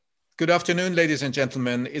Good afternoon, ladies and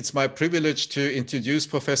gentlemen. It's my privilege to introduce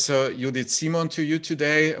Professor Judith Simon to you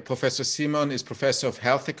today. Professor Simon is Professor of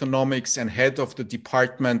Health Economics and Head of the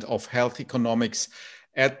Department of Health Economics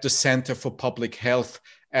at the Center for Public Health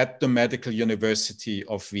at the Medical University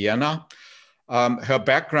of Vienna. Her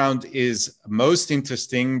background is most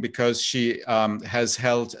interesting because she has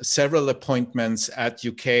held several appointments at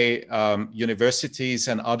UK universities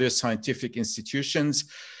and other scientific institutions.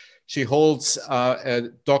 She holds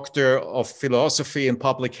a Doctor of Philosophy in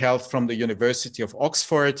Public Health from the University of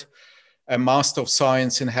Oxford, a Master of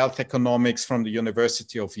Science in Health Economics from the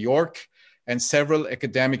University of York, and several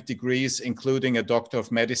academic degrees, including a Doctor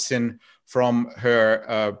of Medicine from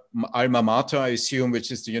her alma mater, I assume, which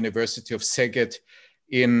is the University of Szeged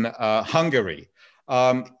in Hungary.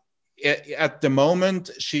 At the moment,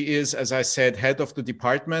 she is, as I said, head of the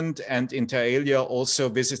department and inter alia also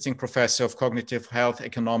visiting professor of cognitive health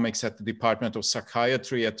economics at the Department of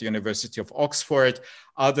Psychiatry at the University of Oxford,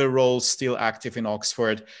 other roles still active in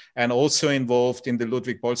Oxford, and also involved in the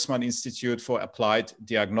Ludwig Boltzmann Institute for Applied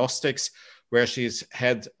Diagnostics, where she is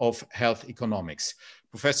head of health economics.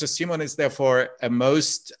 Professor Simon is therefore a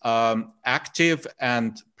most active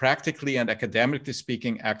and practically and academically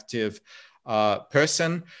speaking active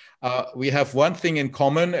person. We have one thing in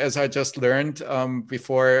common, as I just learned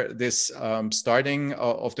before this starting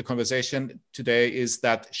of the conversation today, is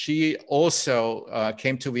that she also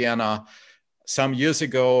came to Vienna some years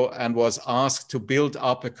ago and was asked to build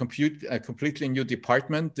up a completely new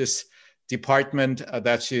department, this department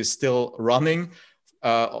that she is still running,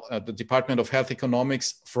 the Department of Health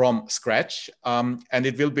Economics, from scratch. And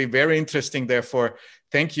it will be very interesting, therefore.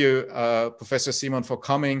 Thank you, Professor Simon, for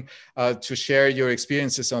coming to share your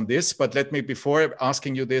experiences on this. But let me, before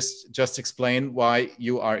asking you this, just explain why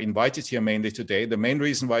you are invited here mainly today. The main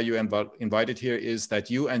reason why you invited here is that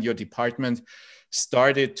you and your department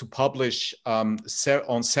started to publish on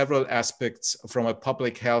several aspects from a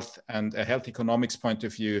public health and a health economics point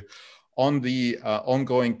of view on the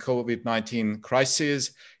ongoing COVID-19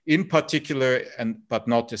 crisis, in particular, but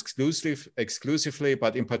not exclusively,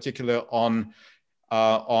 but in particular on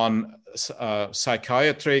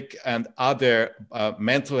psychiatric and other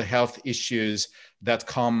mental health issues that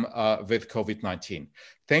come with COVID-19.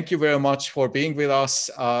 Thank you very much for being with us.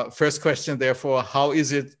 First question, therefore, how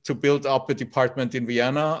is it to build up a department in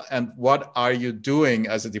Vienna, and what are you doing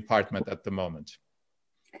as a department at the moment?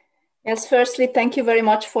 Yes, firstly, thank you very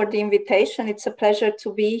much for the invitation. It's a pleasure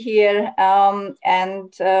to be here,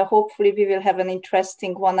 and hopefully we will have an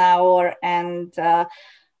interesting 1 hour. And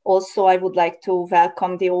also, I would like to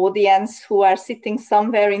welcome the audience who are sitting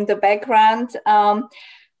somewhere in the background.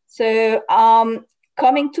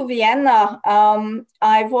 Coming to Vienna,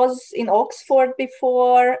 I was in Oxford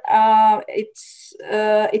before.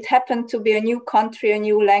 It happened to be a new country, a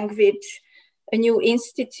new language, a new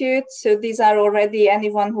institute. So these are already,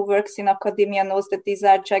 anyone who works in academia knows that these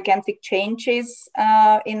are gigantic changes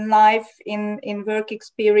in life, in work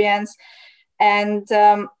experience. And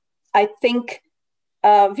I think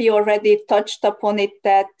we already touched upon it,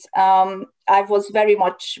 that I was very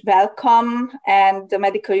much welcome, and the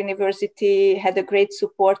Medical University had a great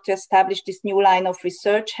support to establish this new line of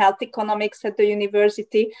research, health economics at the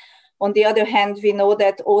university. On the other hand, we know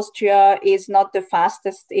that Austria is not the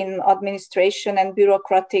fastest in administration and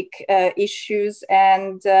bureaucratic issues.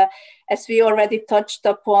 And as we already touched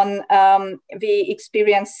upon, we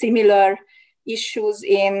experienced similar issues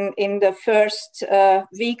in the first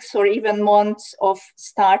weeks or even months of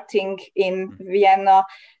starting in Vienna,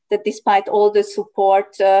 that despite all the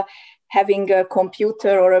support, having a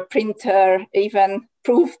computer or a printer even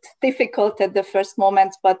proved difficult at the first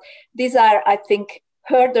moment. But these are, I think,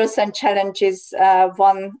 hurdles and challenges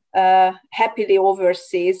one happily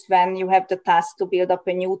oversees when you have the task to build up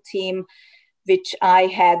a new team, which I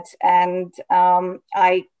had. And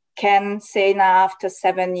I can say now, after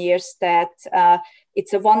 7 years, that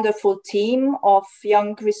it's a wonderful team of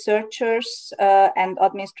young researchers and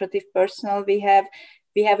administrative personnel we have.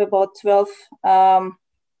 We have about 12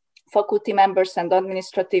 faculty members and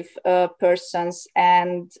administrative persons,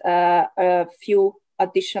 and a few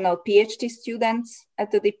additional PhD students at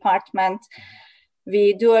the department.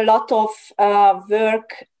 We do a lot of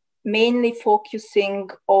work, mainly focusing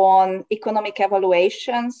on economic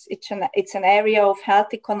evaluations. It's an area of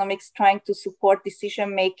health economics trying to support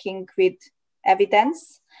decision-making with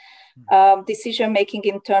evidence. Decision-making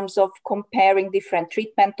in terms of comparing different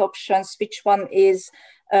treatment options, which one is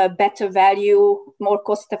better value, more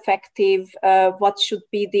cost-effective, what should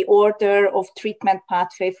be the order of treatment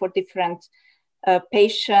pathway for different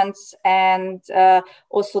patients, and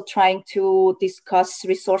also trying to discuss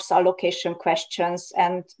resource allocation questions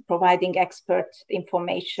and providing expert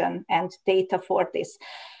information and data for this.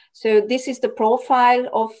 So this is the profile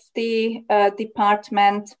of the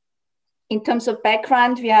department. In terms of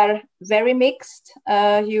background, we are very mixed.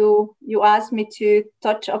 You asked me to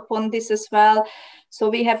touch upon this as well. So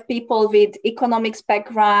we have people with economics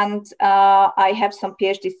background. I have some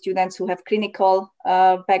PhD students who have clinical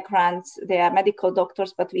backgrounds. They are medical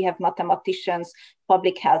doctors, but we have mathematicians,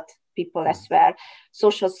 public health people as well,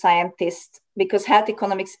 social scientists, because health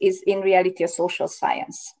economics is in reality a social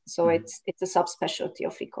science. So it's a subspecialty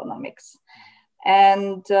of economics.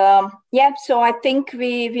 And so I think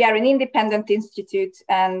we are an independent institute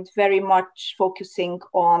and very much focusing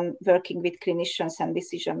on working with clinicians and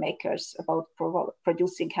decision makers about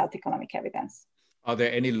producing health economic evidence. Are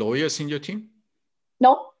there any lawyers in your team?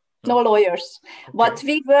 No lawyers. Okay. But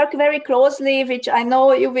we work very closely, which I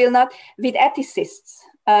know you will not, with ethicists.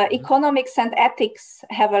 Economics and ethics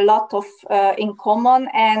have a lot of in common,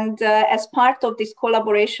 and as part of this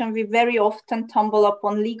collaboration, we very often tumble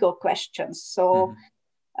upon legal questions. So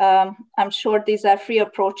I'm sure these are free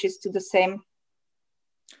approaches to the same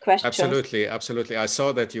questions. Absolutely. I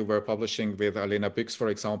saw that you were publishing with Alena Büchs, for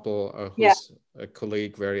example, who's a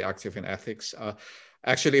colleague very active in ethics.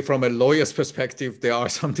 Actually, from a lawyer's perspective, there are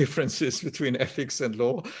some differences between ethics and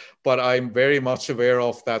law, but I'm very much aware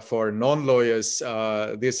of that for non-lawyers,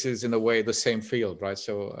 this is in a way the same field, right?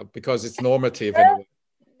 So because it's normative in a way.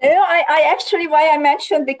 I actually, why I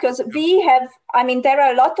mentioned, because we have, there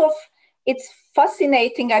are a lot of, it's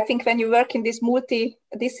fascinating, I think, when you work in these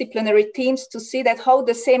multidisciplinary teams to see that how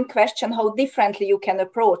the same question, how differently you can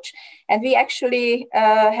approach. And we actually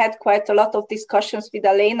had quite a lot of discussions with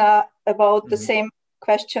Alena about the same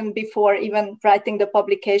question before even writing the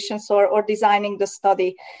publications or designing the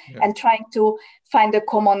study and trying to find a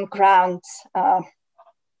common ground. So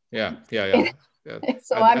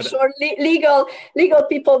I'm sure legal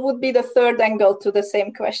people would be the third angle to the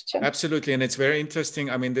same question. Absolutely. And it's very interesting.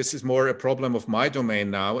 This is more a problem of my domain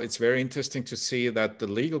now. It's very interesting to see that the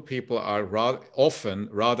legal people are often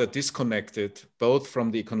rather disconnected, both from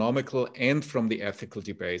the economical and from the ethical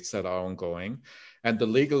debates that are ongoing. And the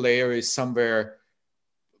legal layer is somewhere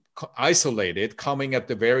isolated, coming at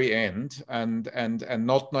the very end, and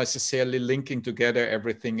not necessarily linking together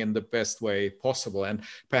everything in the best way possible. And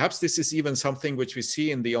perhaps this is even something which we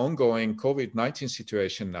see in the ongoing COVID-19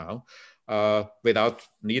 situation now, without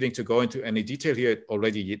needing to go into any detail here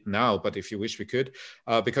already now, but if you wish we could,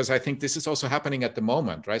 because I think this is also happening at the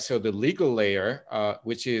moment, right? So the legal layer,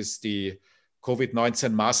 which is the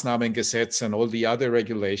COVID-19 Maßnahmengesetz and all the other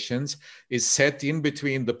regulations, is set in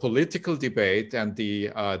between the political debate and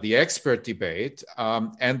the expert debate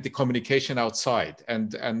and the communication outside.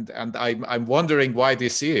 And I'm wondering why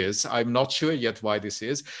this is. I'm not sure yet why this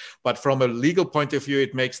is, but from a legal point of view,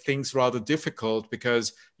 it makes things rather difficult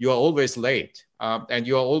because you are always late and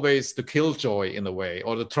you are always the killjoy in a way,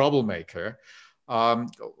 or the troublemaker.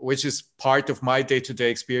 Which is part of my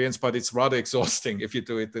day-to-day experience, but it's rather exhausting if you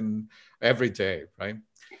do it every day, right?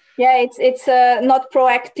 Yeah, it's not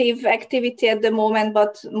proactive activity at the moment,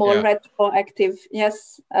 but more retroactive.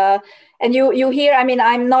 Yes, and you hear.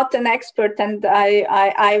 I'm not an expert, and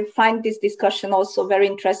I find this discussion also very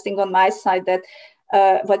interesting on my side. That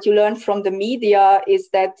what you learn from the media is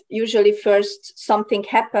that usually first something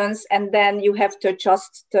happens and then you have to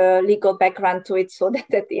adjust the legal background to it so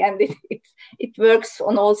that at the end it works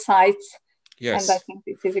on all sides. Yes. And I think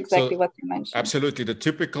this is exactly what you mentioned. Absolutely. The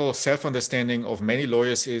typical self-understanding of many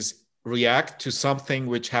lawyers is react to something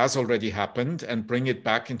which has already happened and bring it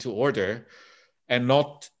back into order, and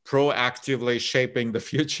not proactively shaping the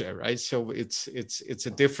future, right? So it's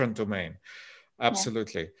a different domain.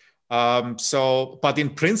 Absolutely. Yeah. But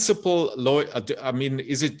in principle,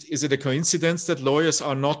 is it a coincidence that lawyers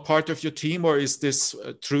are not part of your team, or is this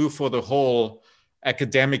true for the whole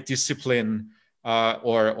academic discipline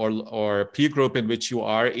or peer group in which you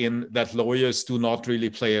are in, that lawyers do not really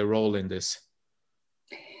play a role in this?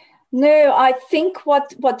 No, I think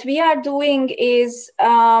what we are doing is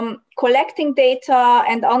collecting data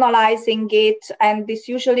and analyzing it, and this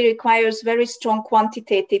usually requires very strong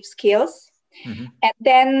quantitative skills, and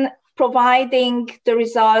then providing the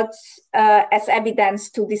results as evidence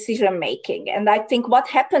to decision making. And I think what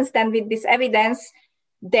happens then with this evidence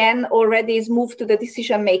then already is moved to the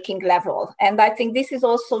decision making level. And I think this is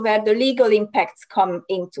also where the legal impacts come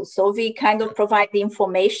into. So we kind of provide the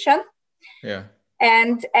information. Yeah.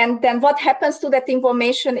 And then what happens to that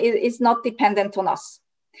information is not dependent on us.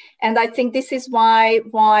 And I think this is why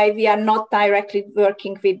we are not directly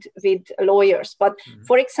working with lawyers. But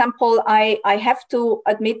for example, I have to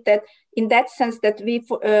admit that in that sense that we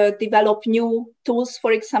develop new tools,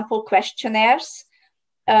 for example, questionnaires.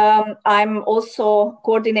 I'm also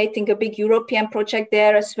coordinating a big European project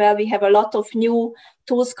there as well. We have a lot of new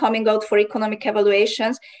tools coming out for economic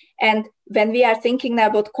evaluations. And when we are thinking now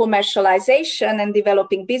about commercialization and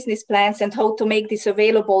developing business plans and how to make this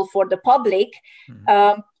available for the public,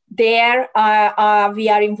 there we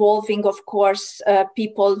are involving, of course,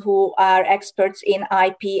 people who are experts in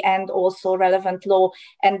IP and also relevant law.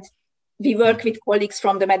 And we work with colleagues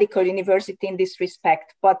from the medical university in this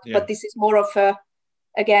respect. But this is more of a,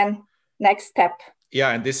 again, next step.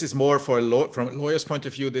 Yeah, and this is more from a lawyer's point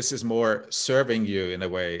of view, this is more serving you in a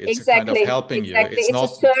way. It's exactly, kind of helping you. It's not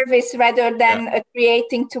a service rather than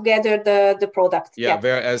creating together the product. Yeah,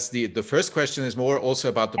 whereas the first question is more also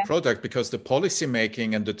about the product, because the policy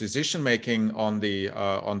making and the decision making on the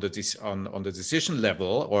decision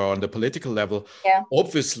level or on the political level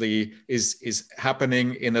obviously is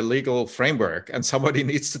happening in a legal framework, and somebody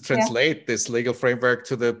needs to translate this legal framework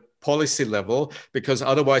to the policy level, because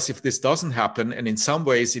otherwise, if this doesn't happen, and in some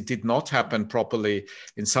ways it did not happen properly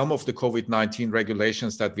in some of the COVID-19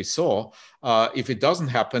 regulations that we saw, if it doesn't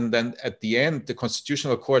happen, then at the end, the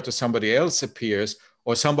Constitutional Court or somebody else appears,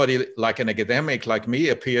 or somebody like an academic like me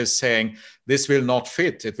appears saying, this will not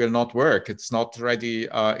fit, it will not work, it's not ready,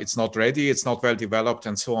 it's not well developed,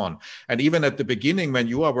 and so on. And even at the beginning, when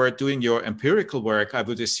you were doing your empirical work, I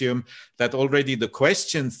would assume that already the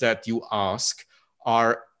questions that you ask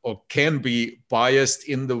are or can be biased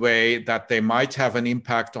in the way that they might have an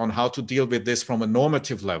impact on how to deal with this from a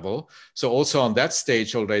normative level. So also on that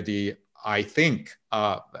stage already, I think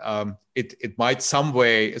it might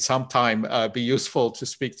sometime be useful to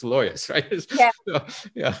speak to lawyers, right?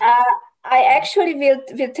 Yeah. I actually will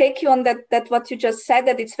take you on that what you just said,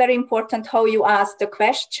 that it's very important how you ask the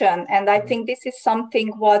question. And I think this is something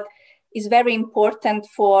what is very important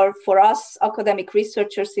for us academic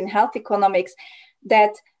researchers in health economics,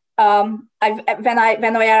 that when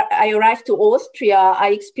I arrived to Austria, I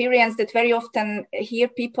experienced that very often here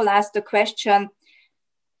people ask the question,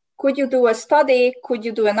 could you do a study, could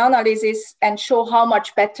you do an analysis and show how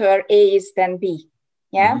much better A is than B?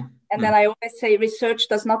 Yeah. Mm-hmm. And then I always say research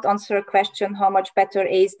does not answer a question, how much better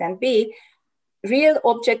A is than B. Real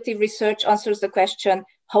objective research answers the question,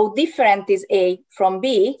 how different is A from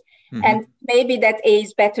B? Mm-hmm. And maybe that A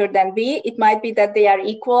is better than B. It might be that they are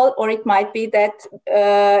equal, or it might be that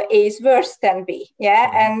A is worse than B. Yeah,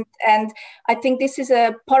 mm-hmm. and I think this is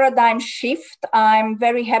a paradigm shift. I'm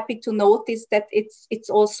very happy to notice that it's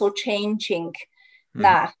also changing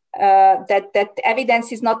now. That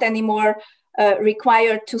evidence is not anymore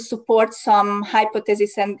required to support some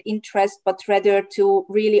hypothesis and interest, but rather to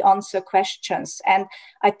really answer questions. And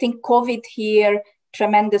I think COVID here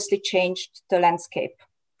tremendously changed the landscape.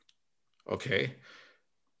 Okay.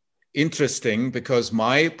 Interesting, because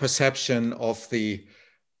my perception of the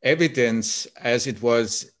evidence as it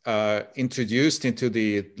was introduced into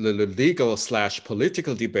the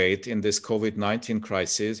legal/political debate in this COVID-19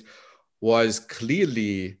 crisis was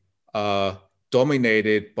clearly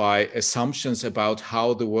dominated by assumptions about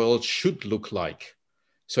how the world should look like.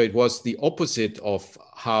 So it was the opposite of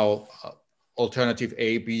how alternative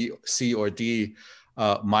A, B, C, or D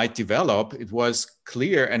might develop. It was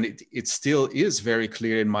clear, and it still is very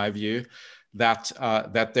clear in my view, that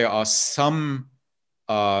there are some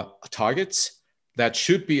targets that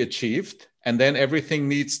should be achieved, and then everything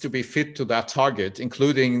needs to be fit to that target,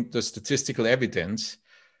 including the statistical evidence,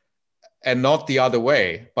 and not the other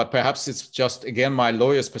way. But perhaps it's just, again, my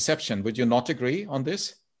lawyer's perception. Would you not agree on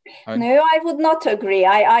this? No, I would not agree.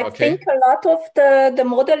 I think a lot of the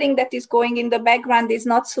modeling that is going in the background is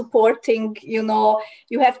not supporting,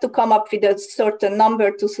 you have to come up with a certain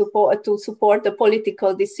number to support the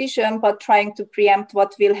political decision, but trying to preempt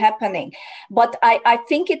what will happening. But I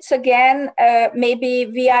think it's, again, maybe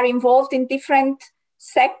we are involved in different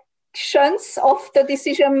sections of the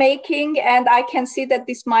decision making, and I can see that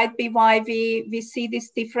this might be why we see this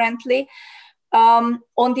differently.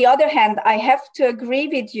 On the other hand, I have to agree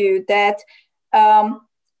with you that, and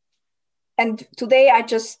today I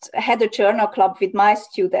just had a journal club with my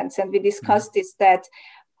students, and we discussed this, that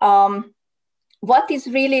what is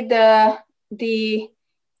really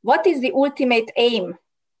what is the ultimate aim?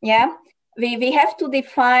 Yeah, we have to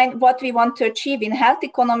define what we want to achieve. In health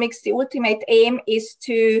economics, the ultimate aim is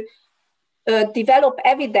to develop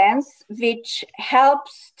evidence which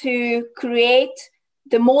helps to create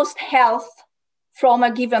the most health from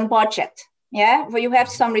a given budget, yeah, where you have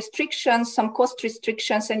some restrictions, some cost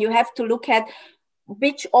restrictions, and you have to look at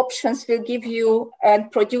which options will give you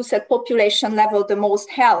and produce at population level the most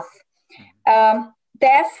health.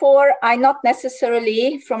 Therefore, I not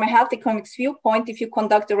necessarily, from a health economics viewpoint, if you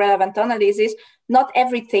conduct a relevant analysis, not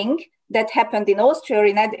everything that happened in Austria or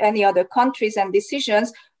in any other countries and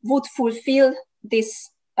decisions would fulfill this,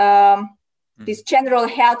 this general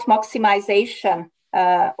health maximization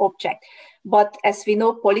object. But as we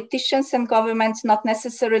know, politicians and governments not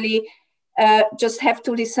necessarily just have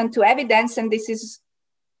to listen to evidence, and this is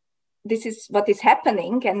what is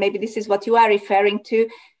happening, and maybe this is what you are referring to,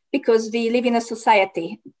 because we live in a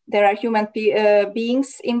society. There are human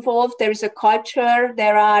beings involved, there is a culture,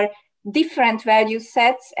 there are different value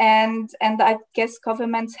sets, and I guess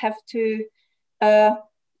governments have to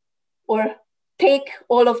or take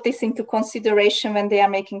all of this into consideration when they are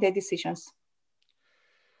making their decisions.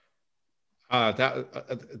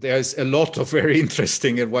 There's a lot of very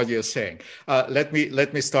interesting in what you're saying. Let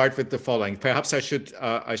me start with the following. Perhaps I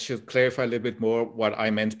should clarify a little bit more what I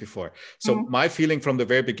meant before. So my feeling from the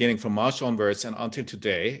very beginning, from March onwards and until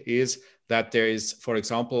today, is that there is, for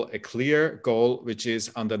example, a clear goal, which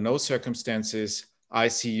is under no circumstances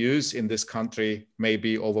ICUs in this country may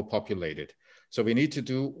be overpopulated. So we need to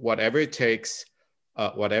do whatever it takes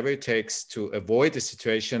to avoid a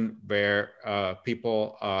situation where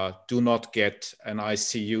people do not get an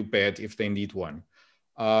ICU bed if they need one,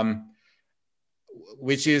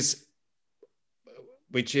 which is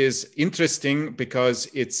interesting because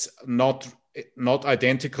it's not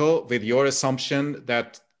identical with your assumption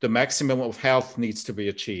that the maximum of health needs to be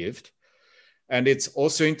achieved. And it's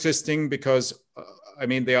also interesting because I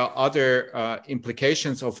mean, there are other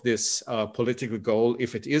implications of this political goal,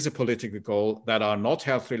 if it is a political goal, that are not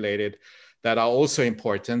health related, that are also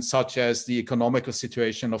important, such as the economical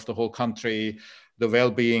situation of the whole country, the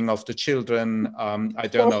well-being of the children, I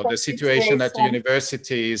don't know, the situation at the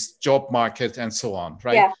universities, job market, and so on,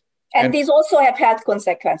 right? Yeah. And these also have health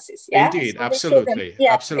consequences. Yeah? Indeed, so absolutely,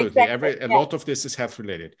 absolutely. Exactly. A lot of this is health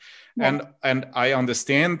related. Yeah. And I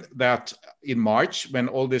understand that in March, when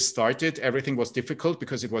all this started, everything was difficult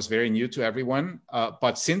because it was very new to everyone.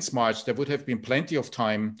 But since March, there would have been plenty of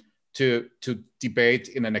time to debate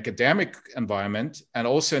in an academic environment and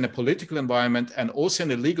also in a political environment and also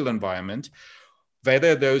in a legal environment,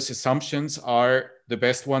 whether those assumptions are the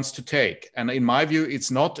best ones to take. And in my view,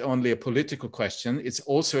 it's not only a political question, it's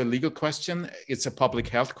also a legal question, it's a public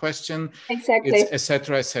health question, exactly, it's et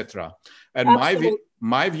cetera, et cetera. And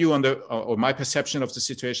my view on or my perception of the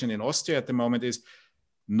situation in Austria at the moment is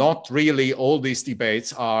not really all these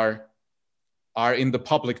debates are in the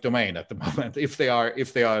public domain at the moment. If they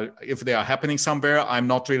are happening somewhere, I'm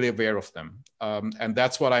not really aware of them. And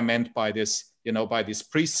that's what I meant by this, by this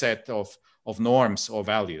preset of norms or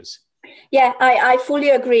values. Yeah, I fully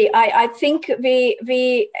agree. I think we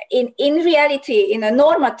in reality, in a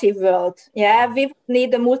normative world, we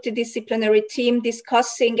need a multidisciplinary team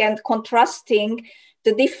discussing and contrasting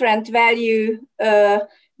the different value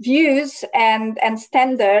views and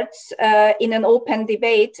standards in an open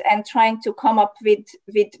debate and trying to come up with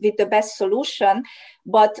the best solution.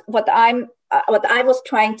 But what I was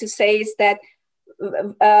trying to say is that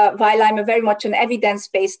while I'm very much an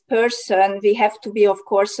evidence-based person, we have to be, of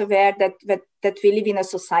course, aware that we live in a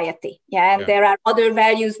society. And there are other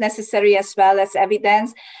values necessary as well as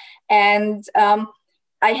evidence. And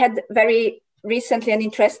I had very recently an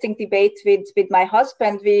interesting debate with my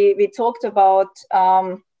husband. We talked about,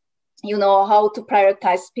 how to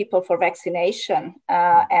prioritize people for vaccination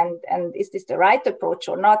and is this the right approach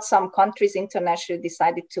or not? Some countries internationally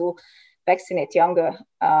decided to vaccinate younger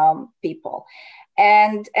people.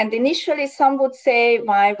 And initially some would say,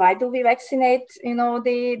 why do we vaccinate,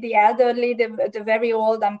 the elderly, the very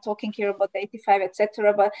old, I'm talking here about 85,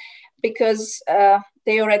 etc., but because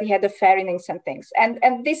they already had affair innings and things.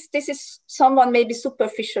 And this is someone maybe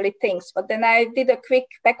superficially thinks, but then I did a quick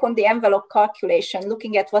back on the envelope calculation,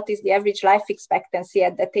 looking at what is the average life expectancy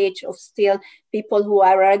at that age of still people who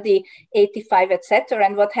are already 85, etc.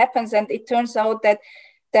 And what happens, and it turns out that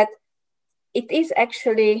it is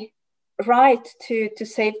actually right to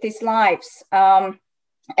save these lives,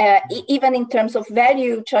 even in terms of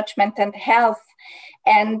value, judgment, and health.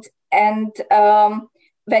 And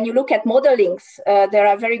when you look at modelings, there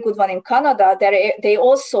are very good one in Canada. They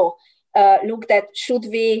also looked at, should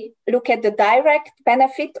we look at the direct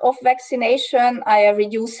benefit of vaccination,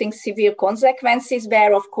 reducing severe consequences,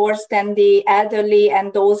 where of course then the elderly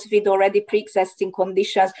and those with already pre-existing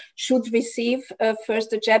conditions should receive first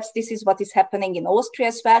the jabs. This is what is happening in Austria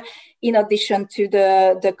as well, in addition to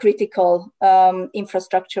the critical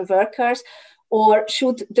infrastructure workers. Or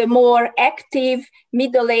should the more active,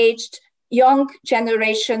 middle-aged, young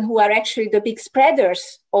generation who are actually the big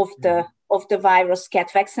spreaders of the virus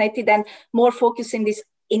get vaccinated, and more focus in this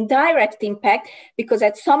indirect impact, because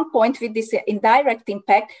at some point with this indirect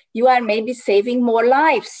impact, you are maybe saving more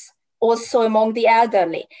lives also among the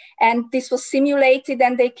elderly. And this was simulated,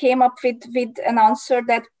 and they came up with an answer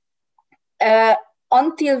that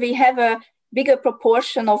until we have a bigger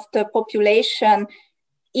proportion of the population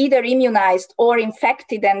either immunized or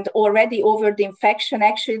infected and already over the infection,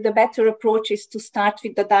 actually the better approach is to start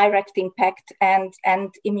with the direct impact and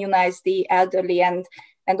immunize the elderly and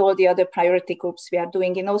all the other priority groups we are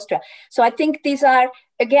doing in Austria. So I think these are,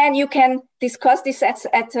 again, you can discuss this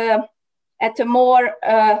at a more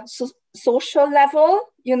social level,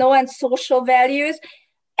 and social values.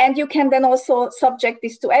 And you can then also subject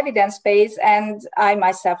this to evidence base. And I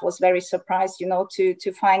myself was very surprised,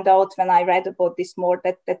 to find out when I read about this more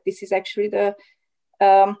that this is actually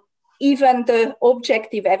even the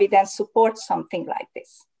objective evidence supports something like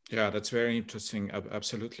this. Yeah, that's very interesting.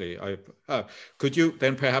 Absolutely. Could you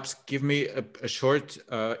then perhaps give me a short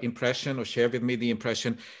impression, or share with me the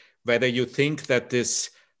impression whether you think that this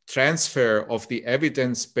transfer of the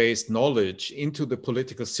evidence-based knowledge into the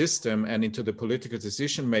political system and into the political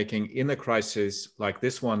decision-making in a crisis like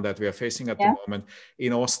this one that we are facing at the moment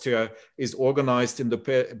in Austria is organized in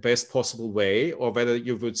the best possible way, or whether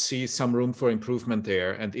you would see some room for improvement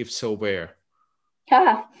there, and if so, where?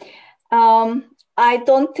 I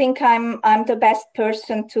don't think I'm the best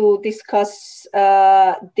person to discuss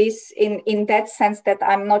this in that sense, that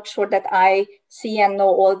I'm not sure that I see and know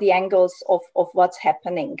all the angles of what's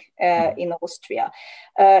happening in Austria.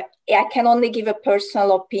 I can only give a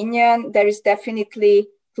personal opinion. There is definitely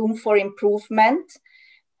room for improvement.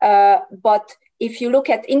 But if you look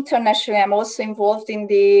at internationally, I'm also involved in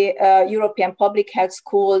the European Public Health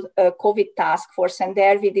School COVID task force, and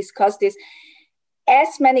there we discuss this.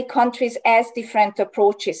 As many countries as different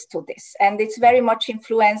approaches to this. And it's very much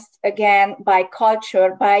influenced, again, by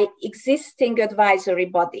culture, by existing advisory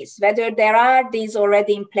bodies, whether there are these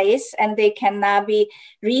already in place and they can now be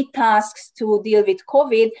retasked to deal with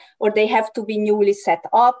COVID, or they have to be newly set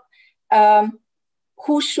up.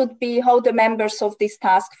 Who should be, how the members of this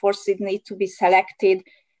task force need to be selected.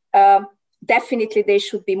 Definitely they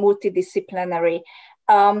should be multidisciplinary.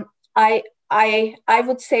 I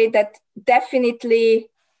would say that definitely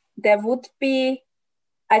there would be,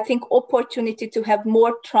 I think, opportunity to have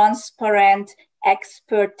more transparent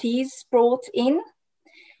expertise brought in.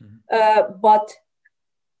 But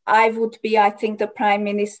I would be, I think, the prime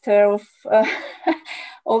minister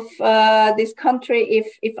of this country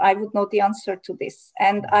if I would know the answer to this.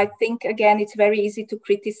 And I think, again, it's very easy to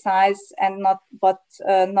criticize and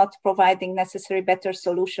not providing necessary better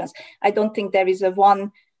solutions. I don't think there is a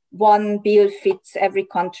one bill fits every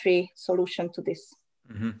country solution to this.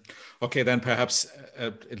 Mm-hmm. Okay, then perhaps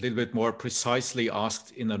a little bit more precisely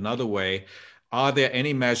asked in another way, are there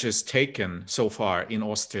any measures taken so far in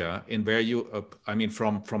Austria in where you,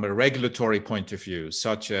 from a regulatory point of view,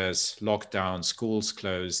 such as lockdown, schools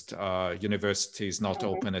closed, universities not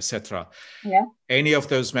open, etc.? Yeah. Any of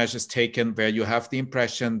those measures taken where you have the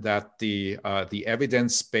impression that the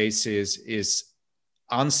evidence base is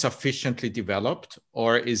insufficiently developed,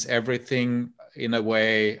 or is everything in a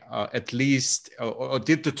way at least, or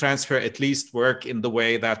did the transfer at least work in the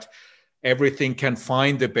way that everything can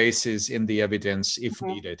find the basis in the evidence if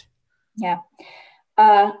needed? Yeah.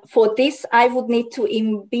 For this, I would need to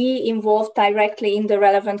be involved directly in the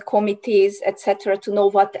relevant committees, etc., to know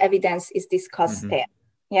what evidence is discussed there.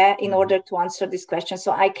 Yeah, in order to answer this question.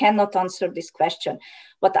 So I cannot answer this question.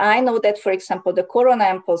 But I know that, for example, the Corona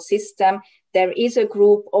Ample system, there is a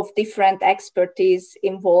group of different expertise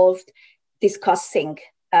involved discussing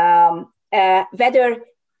whether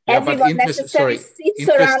everyone necessarily sits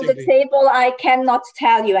around the table. I cannot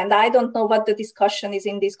tell you, and I don't know what the discussion is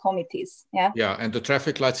in these committees. Yeah, and the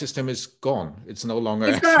traffic light system is gone. It's no longer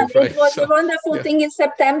active. Right? It was a wonderful thing in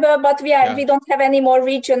September, but we don't have any more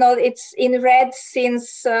regional. It's in red since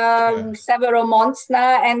several months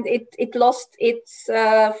now, and it lost its,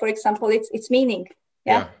 for example, its meaning.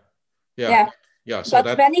 So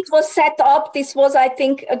but when it was set up, this was, I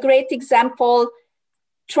think, a great example,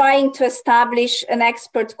 trying to establish an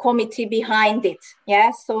expert committee behind it.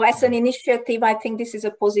 Yeah. So as an initiative, I think this is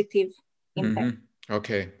a positive impact.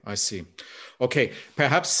 Okay, I see. Okay,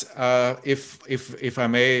 perhaps if I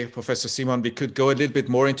may, Professor Simon, we could go a little bit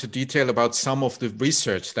more into detail about some of the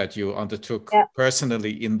research that you undertook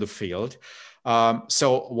personally in the field.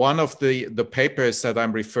 So one of the papers that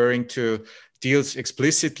I'm referring to deals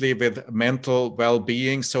explicitly with mental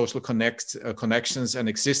well-being, social connections, and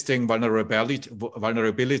existing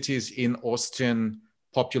vulnerabilities in Austrian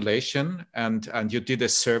population, and you did a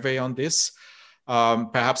survey on this.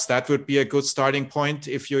 Perhaps that would be a good starting point,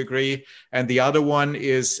 if you agree. And the other one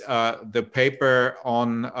is the paper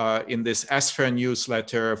on in this ASFER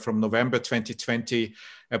newsletter from November 2020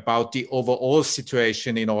 about the overall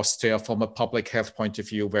situation in Austria from a public health point of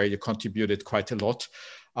view, where you contributed quite a lot.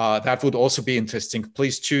 That would also be interesting.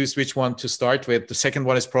 Please choose which one to start with. The second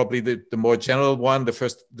one is probably the more general one. The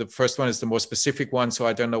first one is the more specific one. So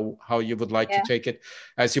I don't know how you would like to take it,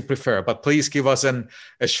 as you prefer. But please give us a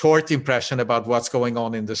short impression about what's going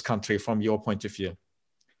on in this country from your point of view.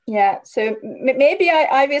 Yeah, so maybe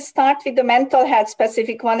I will start with the mental health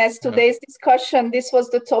specific one. As today's discussion, this was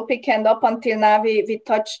the topic, and up until now we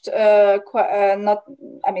touched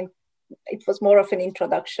it was more of an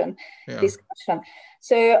introduction discussion.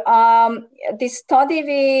 So this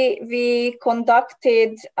study we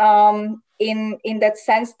conducted in that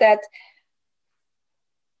sense that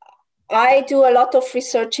I do a lot of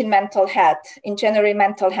research in mental health, in general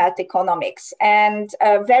mental health economics. And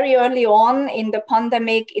very early on in the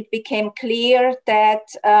pandemic, it became clear that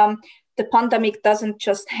the pandemic doesn't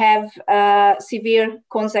just have severe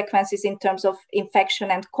consequences in terms of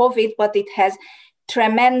infection and COVID, but it has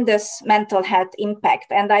tremendous mental health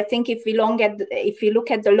impact. And I think if we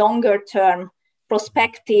look at the longer term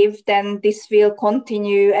perspective, then this will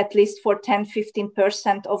continue at least for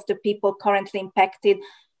 10-15% of the people currently impacted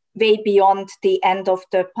way beyond the end of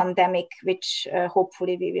the pandemic, which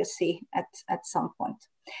hopefully we will see at some point.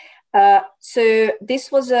 So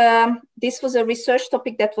this was a research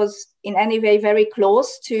topic that was in any way very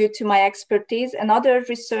close to my expertise. Another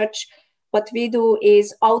research, what we do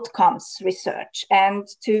is outcomes research, and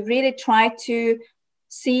to really try to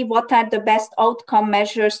see what are the best outcome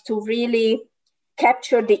measures to really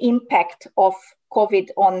capture the impact of COVID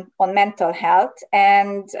on mental health.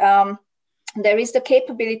 And there is the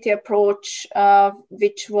capability approach,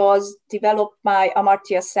 which was developed by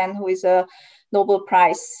Amartya Sen, who is a Nobel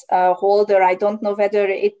Prize holder. I don't know whether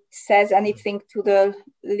it says anything to the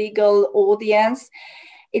legal audience.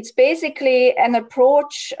 It's basically an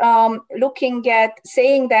approach looking at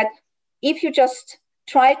saying that if you just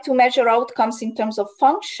try to measure outcomes in terms of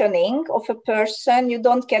functioning of a person, you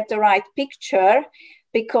don't get the right picture,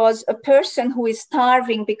 because a person who is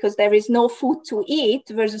starving because there is no food to eat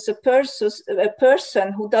versus a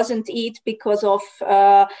person who doesn't eat because of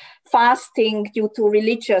fasting due to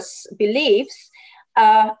religious beliefs,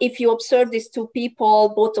 if you observe these two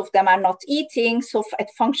people, both of them are not eating, so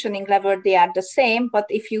at functioning level they are the same. But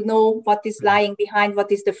if you know what is lying behind,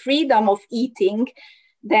 what is the freedom of eating,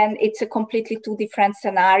 then it's a completely two different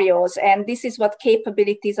scenarios. And this is what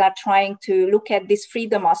capabilities are trying to look at, this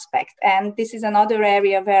freedom aspect. And this is another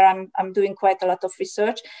area where I'm doing quite a lot of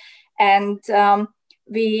research. And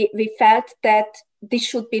we felt that this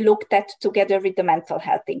should be looked at together with the mental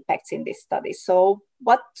health impacts in this study. So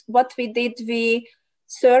what we did, we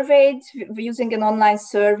surveyed using an online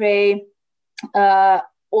survey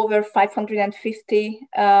over 550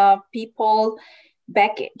 people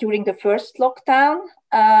back during the first lockdown,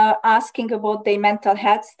 asking about their mental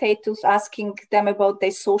health status, asking them about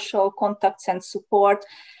their social contacts and support,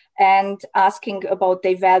 and asking about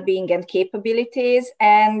their well-being and capabilities,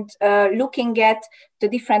 and looking at the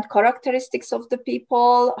different characteristics of the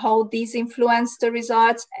people, how these influence the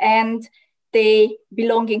results, and they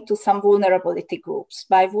belonging to some vulnerability groups.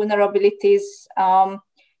 By vulnerabilities,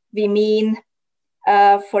 we mean,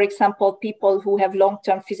 for example, people who have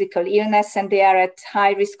long-term physical illness and they are at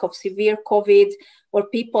high risk of severe COVID, or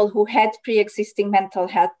people who had pre-existing mental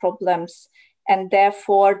health problems, and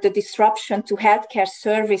therefore the disruption to healthcare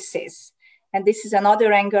services. And this is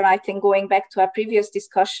another angle, I think, going back to our previous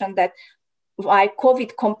discussion, that why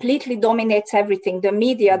COVID completely dominates everything, the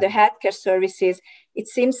media, the healthcare services. It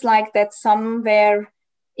seems like that somewhere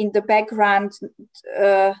in the background,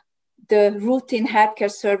 the routine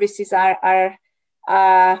healthcare services were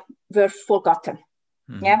forgotten.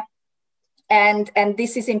 Mm-hmm. Yeah. And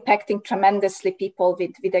this is impacting tremendously people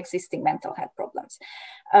with existing mental health problems.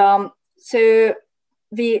 So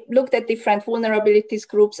we looked at different vulnerabilities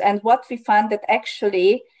groups, and what we found that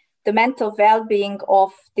actually the mental well-being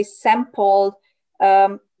of this sample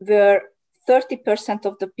were 30%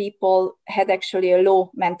 of the people had actually a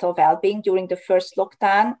low mental well-being during the first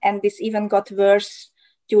lockdown. And this even got worse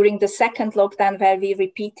during the second lockdown, where we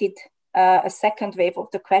repeated a second wave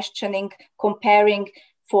of the questioning, comparing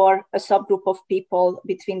for a subgroup of people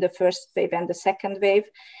between the first wave and the second wave.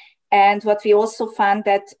 And what we also found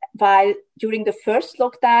that while during the first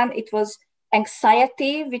lockdown, it was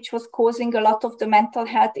anxiety, which was causing a lot of the mental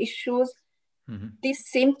health issues, This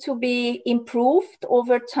seemed to be improved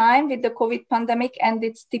over time with the COVID pandemic, and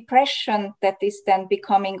it's depression that is then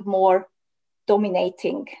becoming more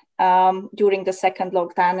dominating during the second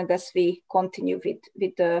lockdown and as we continue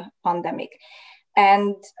with the pandemic.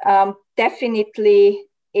 And definitely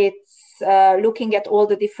it's looking at all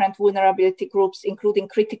the different vulnerability groups, including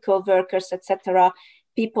critical workers, etc.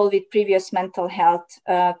 People with previous mental health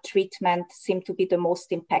treatment seem to be the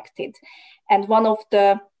most impacted. And one of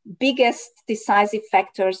the biggest decisive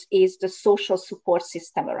factors is the social support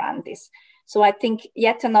system around this. So I think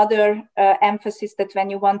yet another emphasis that when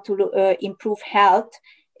you want to improve health,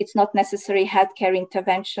 it's not necessarily healthcare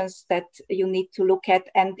interventions that you need to look at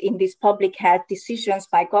and in these public health decisions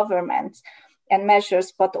by governments and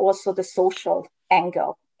measures, but also the social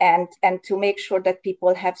angle and to make sure that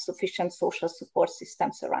people have sufficient social support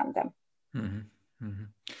systems around them. Mm-hmm. Mm-hmm.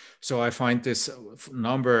 So I find this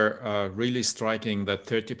number really striking, that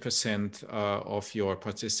 30% of your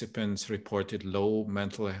participants reported low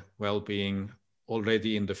mental well-being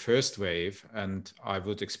already in the first wave. And I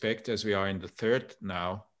would expect, as we are in the third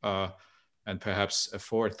now, and perhaps a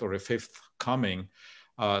fourth or a fifth coming,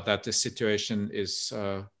 that the situation is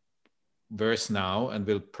worse now and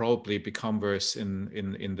will probably become worse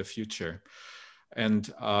in the future.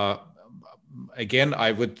 And again,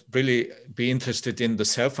 I would really be interested in the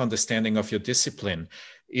self-understanding of your discipline.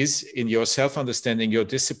 Is in your self-understanding, your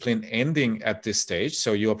discipline ending at this stage?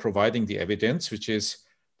 So you are providing the evidence, which is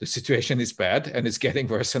the situation is bad and it's getting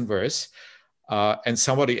worse and worse. And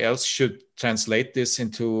somebody else should translate this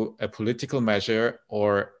into a political measure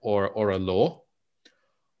or a law?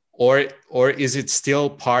 Or is it still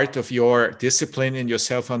part of your discipline in your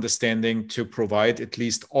self-understanding to provide at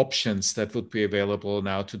least options that would be available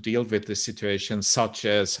now to deal with the situation, such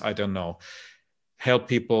as, I don't know, help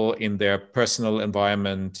people in their personal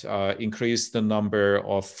environment, increase the number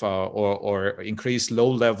of or increase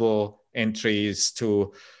low-level entries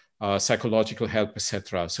to psychological help,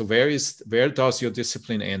 etc. So where does your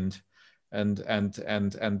discipline end, and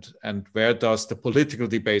where does the political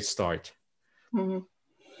debate start? Mm-hmm.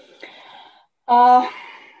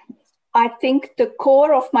 I think the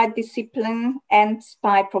core of my discipline ends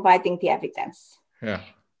by providing the evidence. Yeah.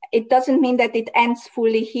 It doesn't mean that it ends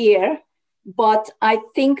fully here, but I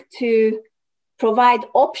think to provide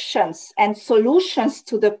options and solutions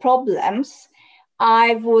to the problems,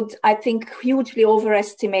 I think, hugely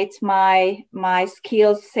overestimate my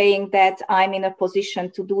skills, saying that I'm in a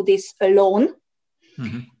position to do this alone.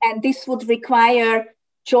 Mm-hmm. And this would require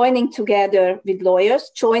joining together with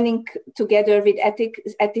lawyers, joining together with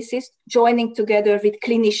ethicists, joining together with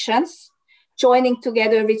clinicians, joining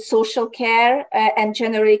together with social care and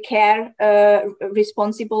generally care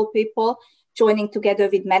responsible people, joining together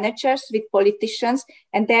with managers, with politicians.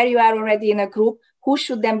 And there you are already in a group who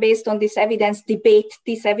should then, based on this evidence, debate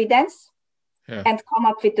this evidence and come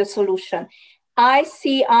up with a solution. I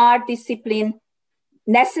see our discipline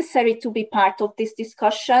necessary to be part of this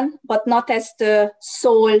discussion, but not as the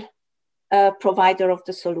sole provider of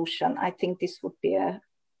the solution. I think this would be a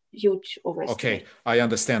huge overestimate. Okay, I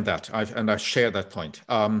understand that, and I share that point.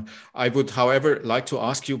 I would, however, like to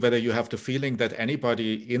ask you whether you have the feeling that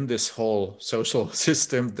anybody in this whole social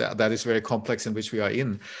system that is very complex in which we are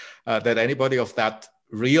in, that anybody of that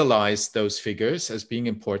realized those figures as being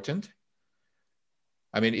important?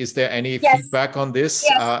 I mean, is there any feedback on this?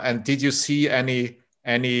 Yes. And did you see any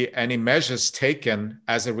measures taken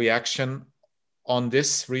as a reaction on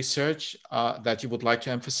this research that you would like to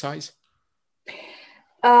emphasize?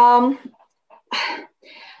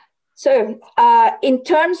 So in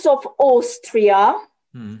terms of Austria,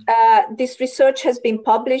 this research has been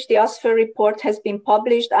published. The ASFER report has been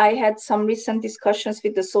published. I had some recent discussions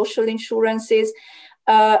with the social insurances.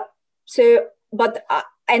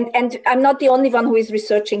 And I'm not the only one who is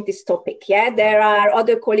researching this topic. Yeah, there are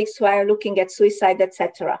other colleagues who are looking at suicide,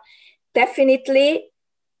 etc. Definitely,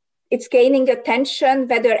 it's gaining attention.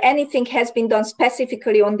 Whether anything has been done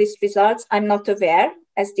specifically on these results, I'm not aware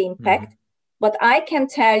as the impact. But I can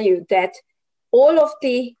tell you that all of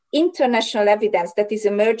the international evidence that is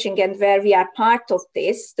emerging and where we are part of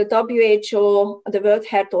this, the WHO, the World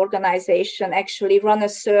Health Organization, actually run a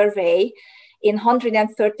survey in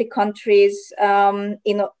 130 countries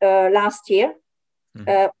in last year,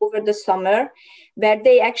 over the summer, where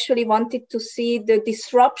they actually wanted to see the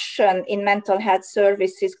disruption in mental health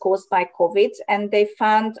services caused by COVID. And they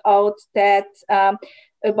found out that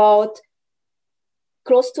about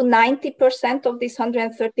close to 90% of these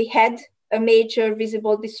 130 had a major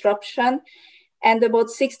visible disruption, and about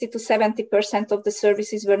 60 to 70% of the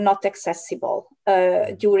services were not accessible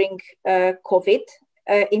during COVID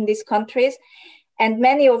in these countries. And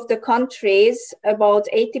many of the countries, about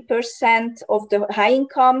 80% of the high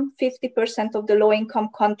income, 50% of the low income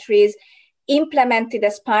countries, implemented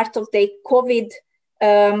as part of the COVID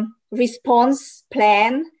response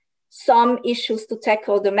plan some issues to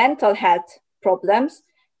tackle the mental health problems.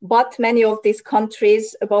 But many of these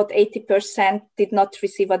countries, about 80%, did not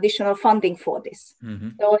receive additional funding for this. Mm-hmm.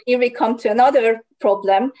 So here we come to another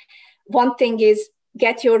problem. One thing is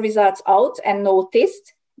get your results out and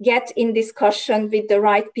noticed, get in discussion with the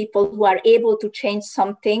right people who are able to change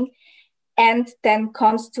something. And then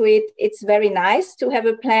comes to it, it's very nice to have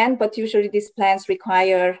a plan, but usually these plans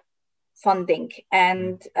require funding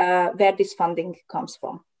and where this funding comes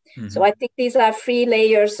from. Mm-hmm. So I think these are 3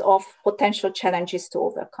 layers of potential challenges to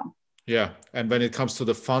overcome. Yeah, and when it comes to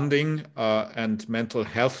the funding and mental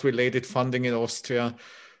health related funding in Austria,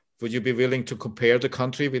 would you be willing to compare the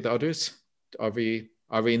country with others? Are we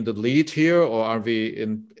in the lead here, or are we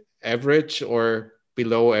in average or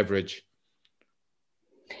below average?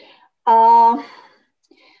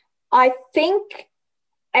 I think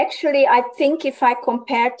if I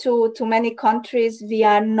compare to many countries, we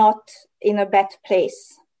are not in a bad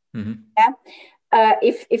place. Mm-hmm. Yeah?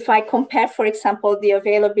 If I compare, for example, the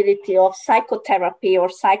availability of psychotherapy or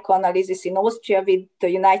psychoanalysis in Austria with the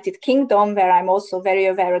United Kingdom, where I'm also very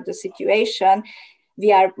aware of the situation,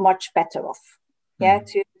 we are much better off. Yeah,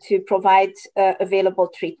 to provide available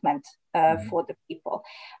treatment for the people.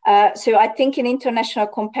 So I think in international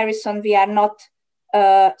comparison, we are not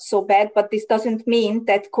so bad, but this doesn't mean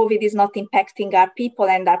that COVID is not impacting our people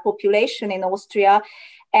and our population in Austria.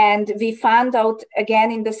 And we found out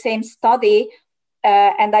again in the same study,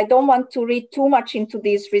 and I don't want to read too much into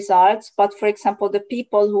these results, but for example, the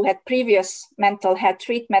people who had previous mental health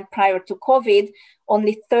treatment prior to COVID,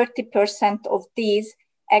 only 30% of these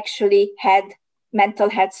actually had mental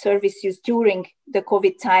health service use during the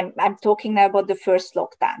COVID time. I'm talking now about the first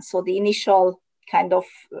lockdown, so the initial kind of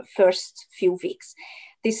first few weeks.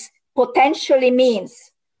 This potentially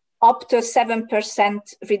means up to 7%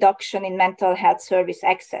 reduction in mental health service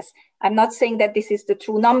access. I'm not saying that this is the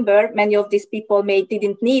true number. Many of these people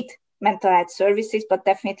didn't need mental health services, but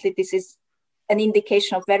definitely this is an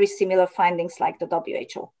indication of very similar findings like the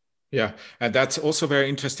WHO. Yeah, and that's also very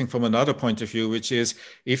interesting from another point of view, which is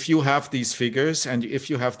if you have these figures and if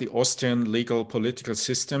you have the Austrian legal political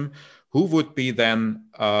system, who would be then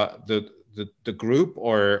the group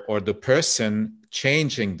or the person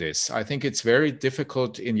changing this? I think it's very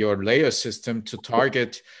difficult in your layer system to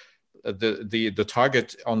target the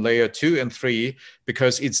target on layer 2 and 3,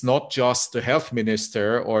 because it's not just the health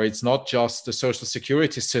minister, or it's not just the social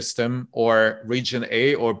security system or region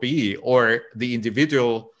A or B or the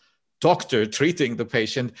individual doctor treating the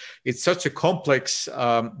patient. It's such a complex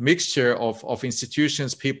mixture of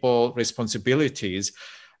institutions, people, responsibilities.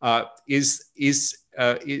 Is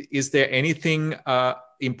there anything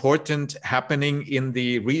important happening in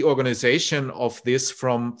the reorganization of this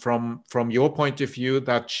from your point of view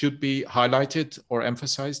that should be highlighted or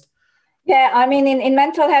emphasized? Yeah, I mean, in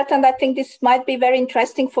mental health, and I think this might be very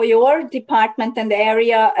interesting for your department and the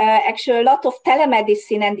area, actually a lot of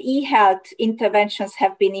telemedicine and e-health interventions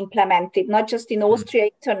have been implemented, not just in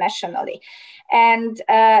Austria, internationally. And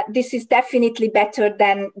this is definitely better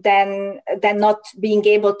than not being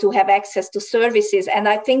able to have access to services. And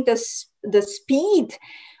I think the speed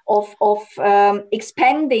of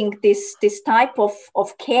expanding this type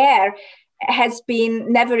of care has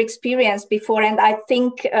been never experienced before. And I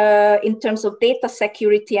think in terms of data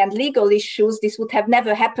security and legal issues, this would have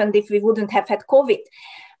never happened if we wouldn't have had COVID.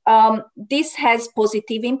 This has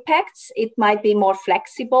positive impacts. It might be more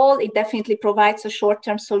flexible. It definitely provides a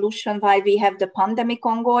short-term solution while we have the pandemic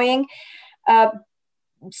ongoing.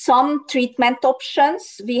 Some treatment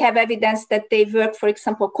options, we have evidence that they work, for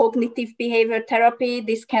example, cognitive behavior therapy.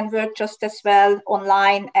 This can work just as well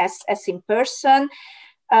online as in person.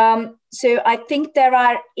 So I think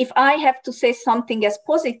if I have to say something as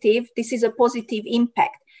positive, this is a positive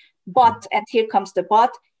impact. But, and here comes the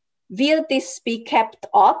but, will this be kept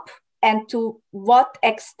up, and to what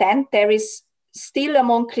extent? There is still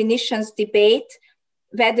among clinicians debate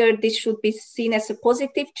whether this should be seen as a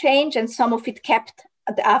positive change, and some of it kept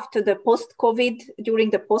after the post-COVID, during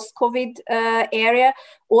the post-COVID era,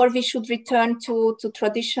 or we should return to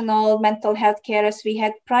traditional mental health care as we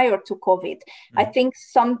had prior to COVID. I think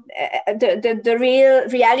the real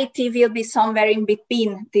reality will be somewhere in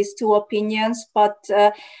between these two opinions, but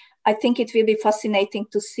I think it will be fascinating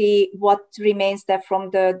to see what remains there from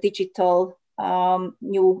the digital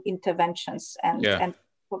new interventions and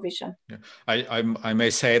provision. Yeah. I may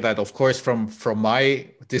say that, of course, from my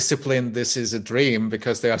discipline, this is a dream,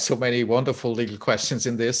 because there are so many wonderful legal questions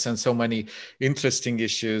in this, and so many interesting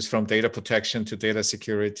issues, from data protection to data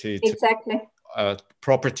security to exactly.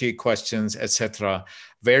 Property questions, etc.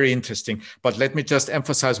 Very interesting. But let me just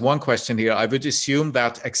emphasize one question here. I would assume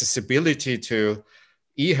that accessibility to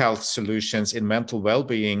e-health solutions in mental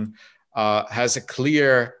well-being has a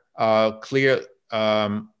clear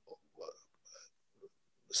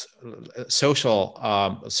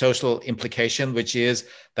social implication, which is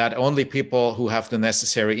that only people who have the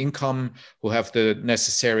necessary income, who have the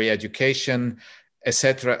necessary education,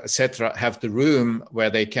 etc., have the room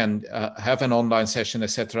where they can have an online session,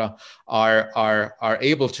 etc., are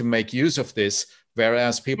able to make use of this,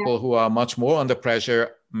 whereas people who are much more under pressure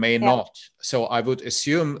may not. So I would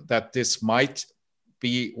assume that this might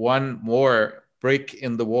be one more brick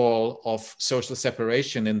in the wall of social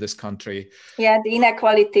separation in this country. Yeah, the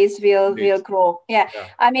inequalities will grow. Yeah.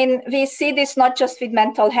 I mean, we see this not just with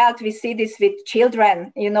mental health, we see this with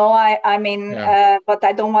children, you know, but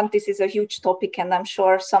I don't want, this is a huge topic, and I'm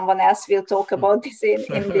sure someone else will talk about this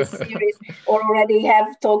in this series, or already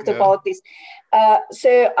have talked about this.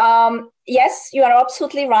 Yes, you are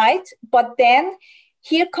absolutely right. But then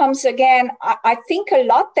here comes again, I think a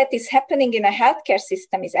lot that is happening in a healthcare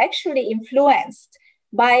system is actually influenced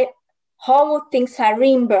by how things are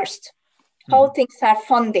reimbursed, how things are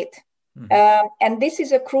funded. And this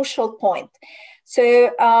is a crucial point. So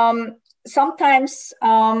sometimes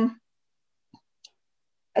I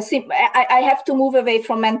have to move away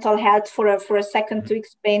from mental health for a second to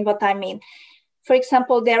explain what I mean. For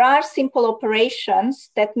example, there are simple operations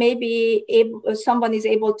that maybe someone is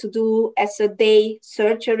able to do as a day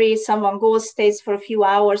surgery. Someone goes, stays for a few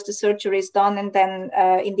hours, the surgery is done, and then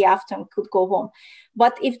in the afternoon could go home.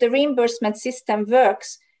 But if the reimbursement system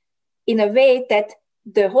works in a way that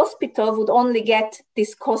the hospital would only get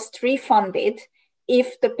this cost refunded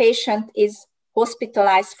if the patient is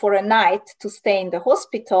hospitalized for a night to stay in the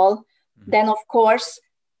hospital, then of course,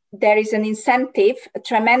 there is an incentive, a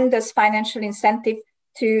tremendous financial incentive,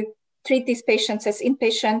 to treat these patients as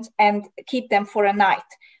inpatient and keep them for a night.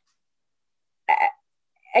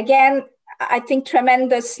 Again, I think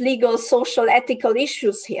tremendous legal, social, ethical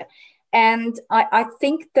issues here. And I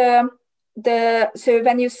think so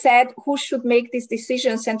when you said who should make these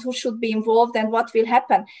decisions and who should be involved and what will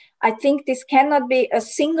happen, I think this cannot be a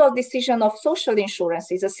single decision of social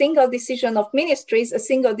insurances, a single decision of ministries, a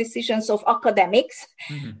single decision of academics,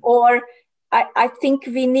 or I think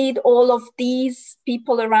we need all of these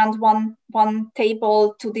people around one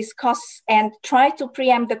table to discuss and try to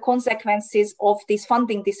preempt the consequences of these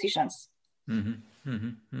funding decisions.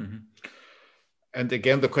 And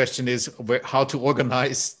again, the question is how to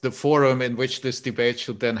organize the forum in which this debate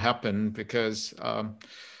should then happen, because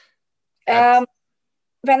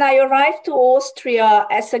when I arrived to Austria,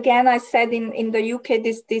 as again I said, in the UK,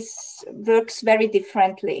 this works very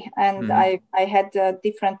differently, and I had a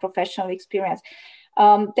different professional experience.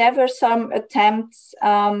 There were some attempts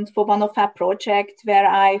for one of our projects where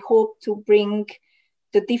I hope to bring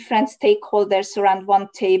the different stakeholders around one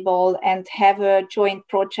table and have a joint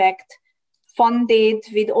project funded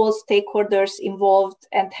with all stakeholders involved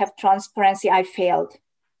and have transparency. I failed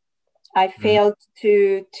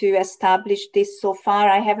to establish this so far.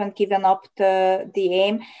 I haven't given up the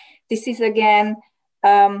aim. This is again,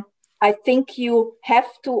 I think you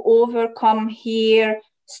have to overcome here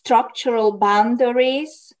structural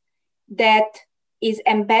boundaries that is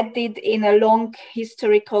embedded in a long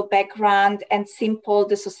historical background, and simple,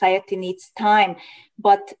 the society needs time.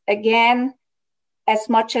 But again, as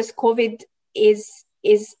much as COVID is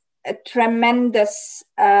a tremendous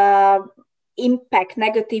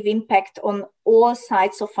negative impact on all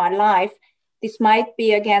sides of our life, this might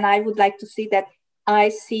be, again, I would like to see that I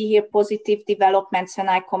see here positive developments when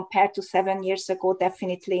I compare to 7 years ago,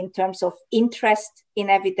 definitely in terms of interest in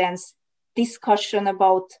evidence, discussion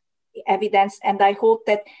about evidence. And I hope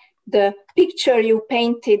that the picture you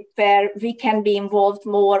painted, where we can be involved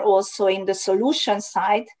more also in the solution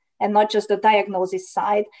side and not just the diagnosis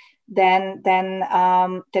side, then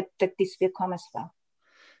that this will come as well.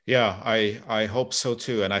 Yeah, I hope so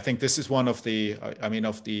too. And I think this is one of the,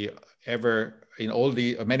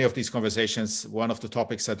 many of these conversations, one of the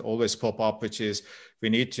topics that always pop up, which is we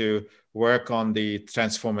need to work on the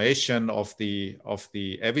transformation of the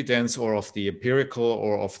evidence, or of the empirical,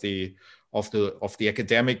 or of the of the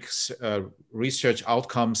academics research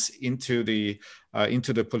outcomes into the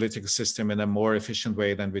political system in a more efficient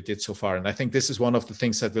way than we did so far. And I think this is one of the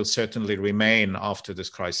things that will certainly remain after this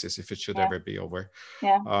crisis, if it should ever be over.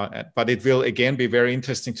 But it will again be very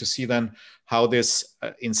interesting to see then how this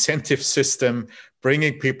incentive system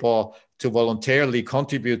bringing people to voluntarily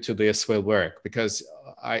contribute to this will work, because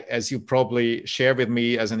as you probably share with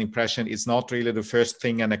me as an impression, it's not really the first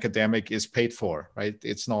thing an academic is paid for, right?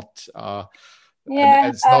 It's not.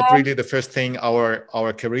 It's not really the first thing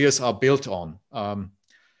our careers are built on.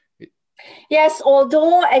 Yes,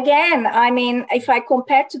 although again, I mean, if I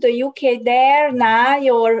compare to the UK, there now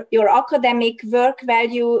your academic work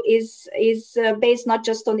value is based not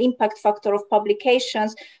just on impact factor of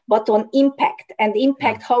publications, but on impact. And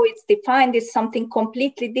impact, how it's defined, is something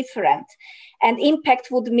completely different. And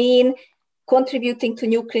impact would mean contributing to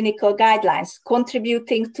new clinical guidelines,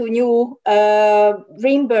 contributing to new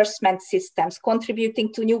reimbursement systems,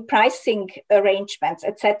 contributing to new pricing arrangements,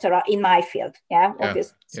 etc. in my field.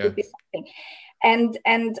 Obviously, this would be something.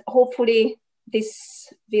 And hopefully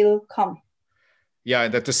this will come. Yeah,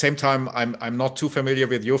 and at the same time, I'm not too familiar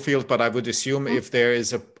with your field, but I would assume if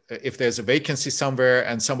there's a vacancy somewhere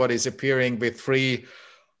and somebody is appearing with 3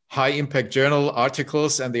 high impact journal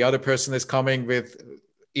articles and the other person is coming with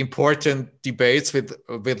important debates with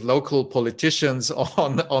local politicians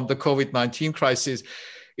on the COVID-19 crisis,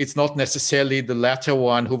 it's not necessarily the latter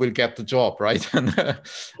one who will get the job, right?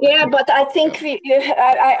 Yeah, but I think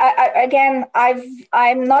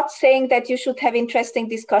I'm not saying that you should have interesting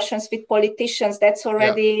discussions with politicians. That's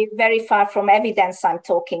already very far from evidence I'm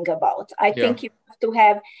talking about. I think you have to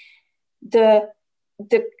have the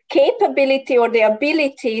capability or the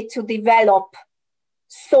ability to develop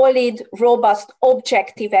solid, robust,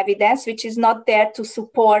 objective evidence, which is not there to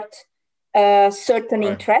support certain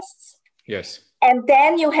interests. Yes. And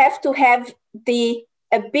then you have to have the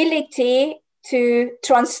ability to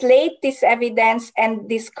translate this evidence and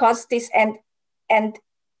discuss this and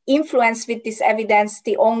influence with this evidence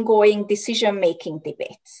the ongoing decision-making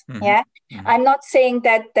debates. I'm not saying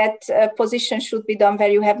that position should be done where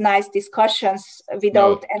you have nice discussions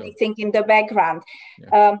without anything in the background.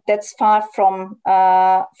 That's far from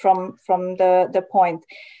the point.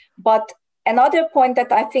 But another point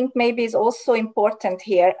that I think maybe is also important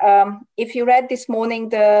here, if you read this morning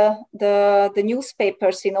the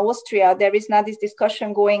newspapers in Austria, there is now this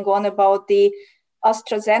discussion going on about the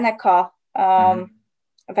AstraZeneca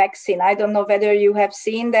vaccine. I don't know whether you have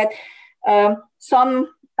seen that. Some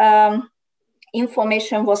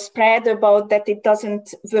information was spread about that it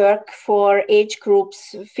doesn't work for age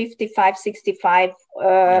groups 55, 65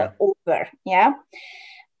 over.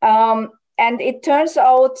 And it turns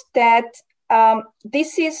out that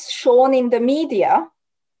this is shown in the media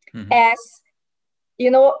as,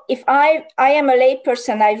 if I am a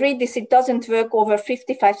layperson, I read this, it doesn't work over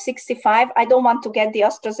 55, 65, I don't want to get the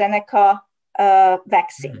AstraZeneca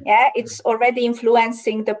vaccine. It's already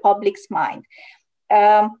influencing the public's mind.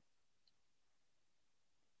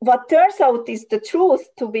 What turns out is the truth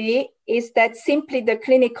to be is that simply the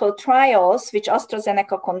clinical trials which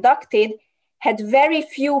AstraZeneca conducted had very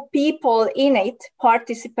few people in it,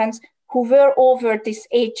 participants, who were over this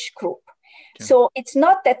age group. So it's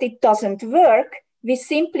not that it doesn't work, we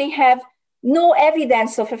simply have no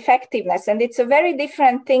evidence of effectiveness. And it's a very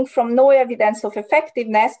different thing from no evidence of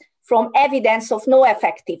effectiveness from evidence of no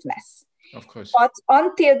effectiveness. Of course. But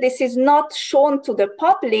until this is not shown to the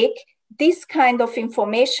public, this kind of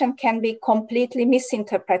information can be completely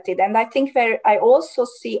misinterpreted. And I think where I also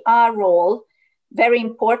see our role very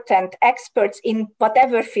important, experts in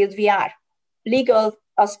whatever field we are, legal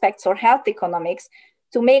aspects or health economics,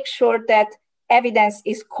 to make sure that evidence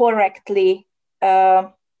is correctly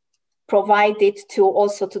provided to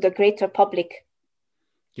also to the greater public.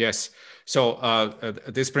 Yes. So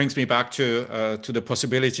this brings me back to the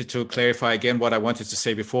possibility to clarify again what I wanted to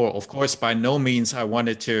say before. Of course, by no means I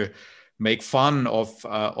wanted to make fun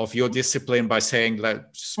of your discipline by saying,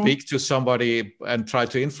 speak to somebody and try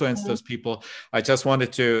to influence those people. I just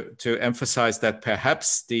wanted to emphasize that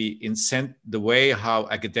perhaps the way how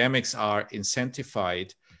academics are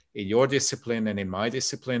incentivized in your discipline and in my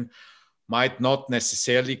discipline might not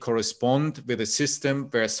necessarily correspond with a system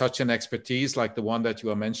where such an expertise like the one that you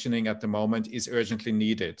are mentioning at the moment is urgently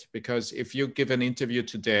needed. Because if you give an interview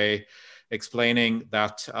today explaining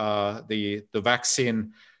that the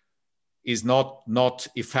vaccine is not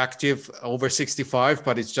effective over 65,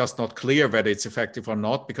 but it's just not clear whether it's effective or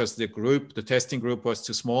not because the testing group was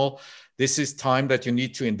too small. This is time that you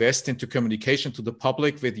need to invest into communication to the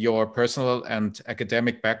public with your personal and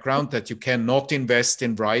academic background that you cannot invest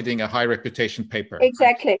in writing a high reputation paper.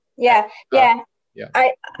 Exactly. Yeah.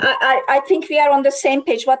 I think we are on the same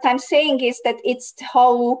page. What I'm saying is that it's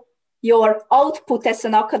how your output as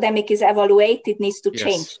an academic is evaluated needs to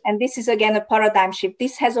change. And this is again a paradigm shift.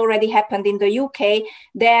 This has already happened in the UK.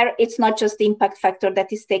 There, it's not just the impact factor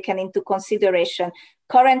that is taken into consideration.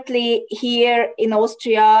 Currently here in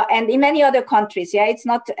Austria and in many other countries,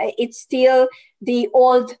 it's still the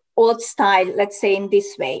old style, let's say in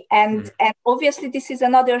this way. And obviously this is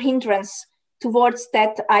another hindrance towards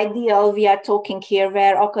that ideal we are talking here,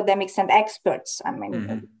 where academics and experts,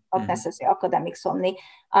 not necessarily academics only,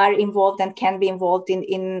 are involved and can be involved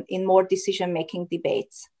in more decision-making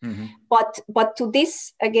debates. But to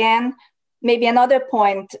this, again, maybe another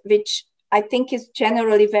point, which I think is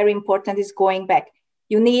generally very important, is going back.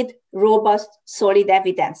 You need robust, solid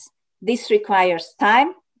evidence. This requires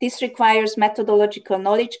time, this requires methodological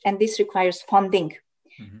knowledge, and this requires funding.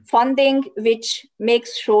 Funding which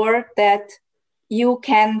makes sure that you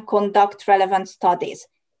can conduct relevant studies.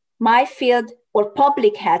 My field, or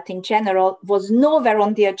public health in general, was nowhere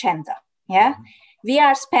on the agenda. We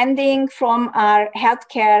are spending from our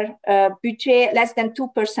healthcare budget less than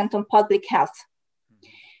 2% on public health.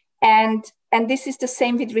 And this is the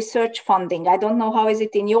same with research funding. I don't know how is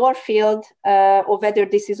it in your field or whether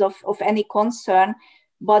this is of any concern,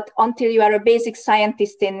 but until you are a basic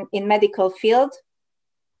scientist in medical field,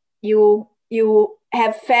 you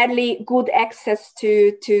have fairly good access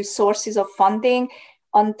to sources of funding.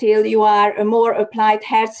 Until you are a more applied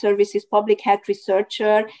health services, public health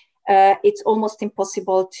researcher, it's almost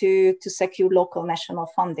impossible to secure local national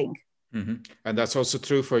funding. And that's also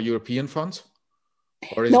true for European funds?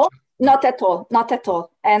 Or is no, not at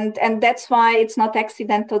all. And that's why it's not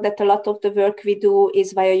accidental that a lot of the work we do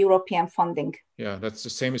is via European funding. Yeah, that's the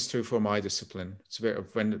same is true for my discipline. It's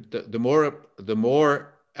when the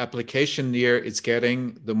more application near it's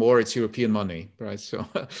getting, the more it's European money, right? So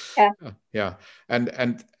yeah.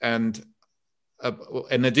 And an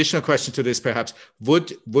additional question to this, perhaps,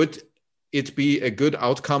 would it be a good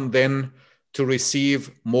outcome then to receive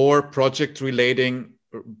more project related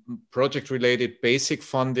basic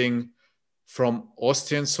funding from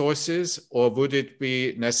Austrian sources, or would it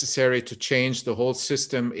be necessary to change the whole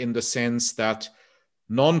system in the sense that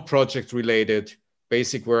non-project related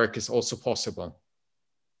basic work is also possible?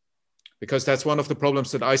 Because that's one of the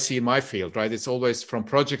problems that I see in my field, right? It's always from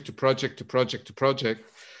project to project to project to project.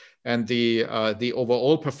 And the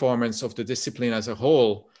overall performance of the discipline as a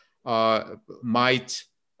whole might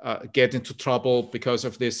get into trouble because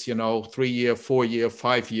of this, 3-year, 4-year,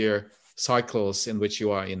 5-year cycles in which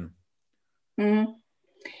you are in.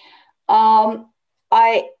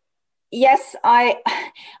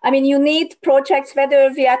 You need projects,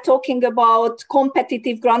 whether we are talking about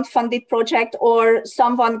competitive grant funded project or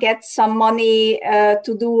someone gets some money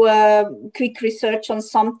to do quick research on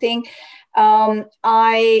something.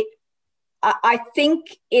 I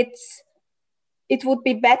think it would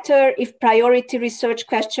be better if priority research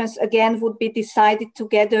questions again would be decided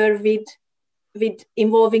together with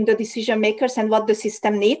involving the decision makers and what the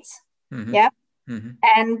system needs.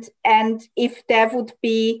 And if there would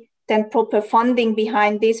be then proper funding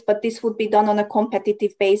behind this, but this would be done on a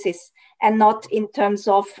competitive basis and not in terms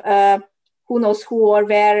of who knows who or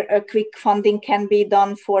where a quick funding can be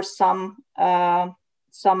done for some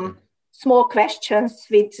small questions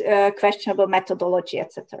with questionable methodology,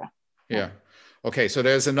 etc. Yeah. Okay, so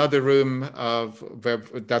there's another room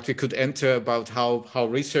that we could enter about how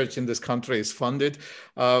research in this country is funded,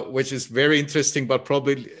 which is very interesting, but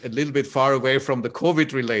probably a little bit far away from the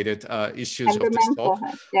COVID-related issues of this talk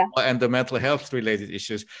and the mental health-related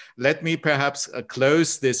issues. Let me perhaps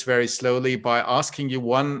close this very slowly by asking you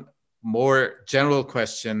one more general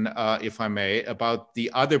question, if I may, about the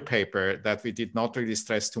other paper that we did not really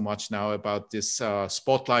stress too much now about this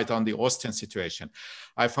spotlight on the Austrian situation.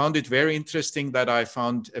 I found it very interesting that I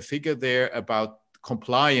found a figure there about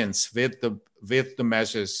compliance with the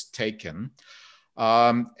measures taken.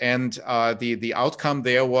 And the outcome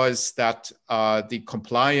there was that the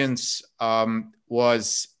compliance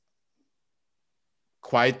was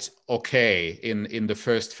quite okay in the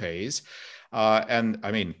first phase. And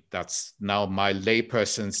I mean, that's now my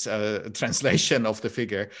layperson's translation of the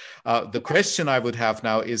figure. The question I would have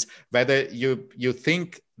now is whether you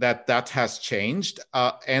think that has changed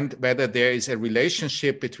and whether there is a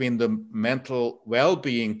relationship between the mental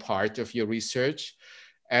well-being part of your research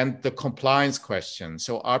and the compliance question.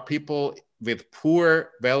 So are people with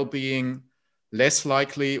poor well-being less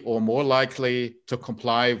likely or more likely to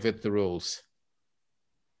comply with the rules?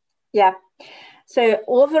 Yeah. So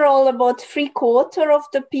overall, about 3/4 of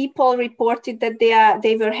the people reported that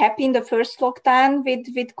they were happy in the first lockdown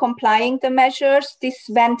with complying the measures. This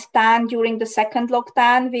went down during the second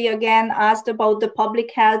lockdown. We again asked about the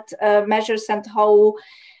public health measures and how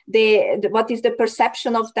what is the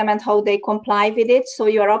perception of them and how they comply with it. So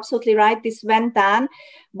you are absolutely right, this went down.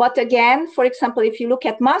 But again, for example, if you look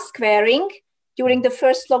at mask wearing, during the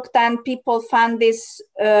first lockdown, people found this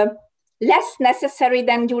less necessary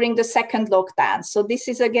than during the second lockdown. So this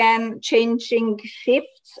is again changing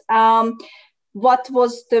shifts. What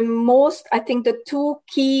was the most, I think the two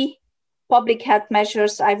key public health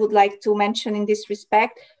measures I would like to mention in this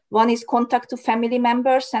respect. One is contact to family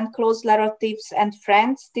members and close relatives and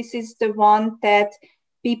friends. This is the one that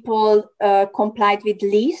people complied with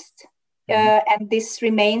least. And this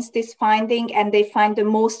remains this finding, and they find the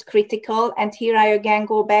most critical. And here I again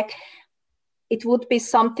go back. It would be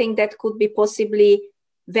something that could be possibly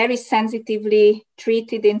very sensitively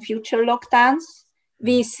treated in future lockdowns.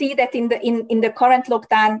 We see that in the current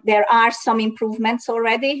lockdown, there are some improvements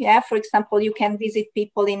already. Yeah, for example, you can visit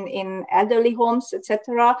people in elderly homes,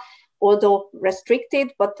 etc., although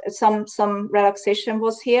restricted, but some relaxation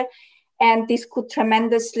was here. And this could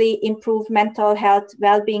tremendously improve mental health,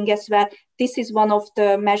 well-being as well. This is one of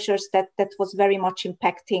the measures that was very much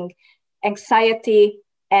impacting anxiety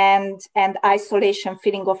and isolation,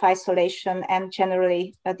 feeling of isolation, and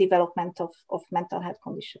generally a development of mental health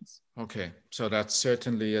conditions. Okay, so that's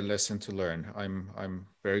certainly a lesson to learn. I'm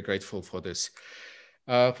very grateful for this.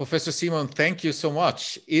 Professor Simon, thank you so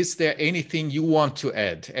much. Is there anything you want to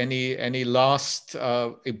add? Any last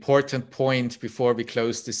important point before we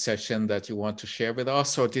close this session that you want to share with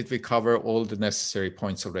us, or did we cover all the necessary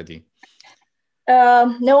points already?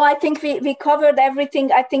 No, I think we covered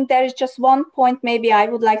everything. I think there is just one point maybe I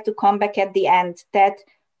would like to come back at the end, that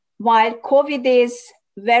while COVID is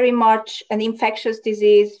very much an infectious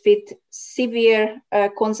disease with severe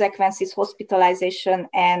consequences, hospitalization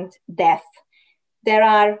and death, there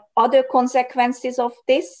are other consequences of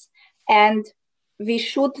this, and we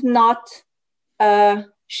should not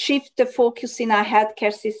shift the focus in our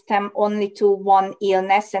healthcare system only to one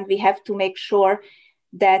illness, and we have to make sure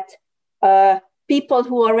that people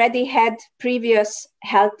who already had previous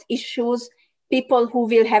health issues, people who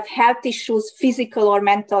will have health issues, physical or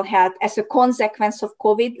mental health, as a consequence of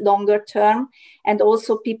COVID longer term, and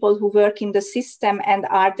also people who work in the system and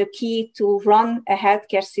are the key to run a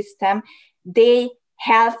healthcare system, their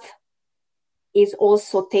health is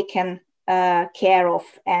also taken care of,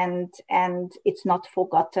 and it's not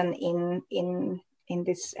forgotten in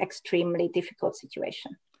this extremely difficult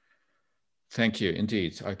situation. Thank you.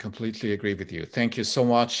 Indeed. I completely agree with you. Thank you so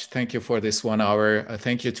much. Thank you for this 1 hour.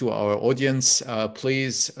 Thank you to our audience.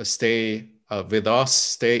 Please stay with us,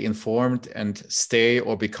 stay informed, and stay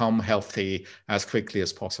or become healthy as quickly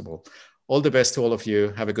as possible. All the best to all of you.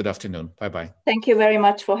 Have a good afternoon. Bye-bye. Thank you very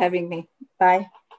much for having me. Bye.